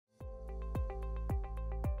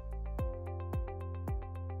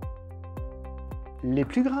Les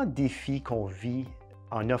plus grands défis qu'on vit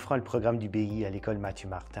en offrant le programme du BI à l'école Mathieu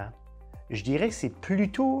Martin, je dirais que c'est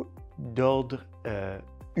plutôt d'ordre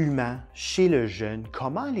humain, chez le jeune,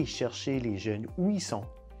 comment aller chercher les jeunes où ils sont,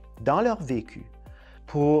 dans leur vécu,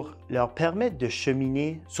 pour leur permettre de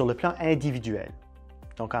cheminer sur le plan individuel.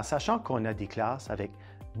 Donc en sachant qu'on a des classes avec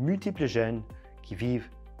multiples jeunes qui vivent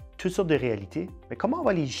toutes sortes de réalités, mais comment on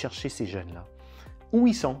va aller chercher ces jeunes-là? Où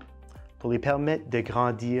ils sont, pour les permettre de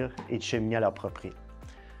grandir et de cheminer à leur propre rythme.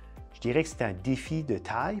 Je dirais que c'est un défi de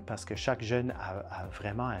taille parce que chaque jeune a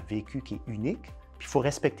vraiment un vécu qui est unique, puis il faut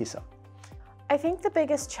respecter ça. I think the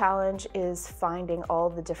biggest challenge is finding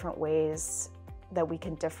all the different ways that we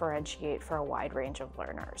can differentiate for a wide range of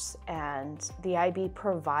learners. And the IB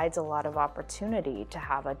provides a lot of opportunity to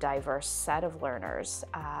have a diverse set of learners,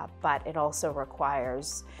 but it also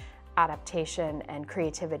requires adaptation and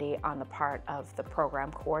creativity on the part of the program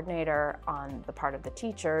coordinator, on the part of the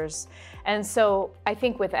teachers. And so I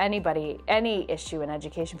think with anybody, any issue in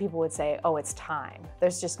education, people would say, oh, it's time.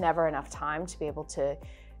 There's just never enough time to be able to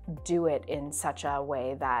do it in such a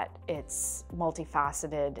way that it's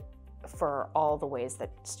multifaceted for all the ways that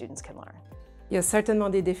students can learn. Il y a certainement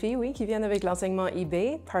des défis, oui, qui viennent avec l'enseignement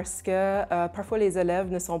IB parce que parfois les élèves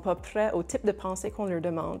ne sont pas prêts au type de pensée qu'on leur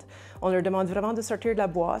demande. On leur demande vraiment de sortir de la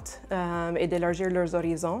boîte et d'élargir leurs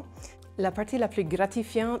horizons. La partie la plus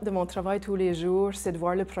gratifiante de mon travail tous les jours, c'est de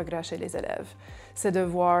voir le progrès chez les élèves. C'est de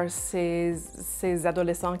voir ces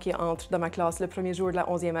adolescents qui entrent dans ma classe le premier jour de la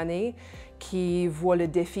 11e année, qui voient le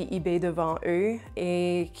défi IB devant eux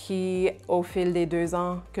et qui, au fil des 2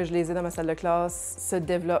 ans que je les ai dans ma salle de classe, se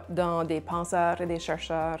développent dans des penseurs et des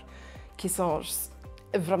chercheurs qui sont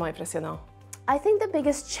vraiment impressionnants. I think the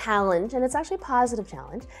biggest challenge, and it's actually a positive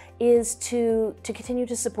challenge, is to continue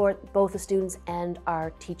to support both the students and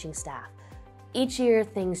our teaching staff. Each year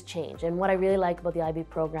things change, and what I really like about the IB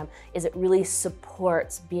program is it really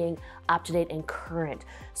supports being up to date and current.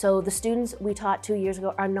 So the students we taught 2 years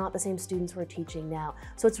ago are not the same students we're teaching now.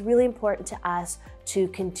 So it's really important to us to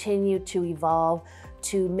continue to evolve,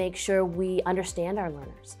 to make sure we understand our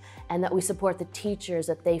learners and that we support the teachers,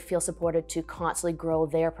 that they feel supported to constantly grow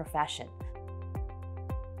their profession.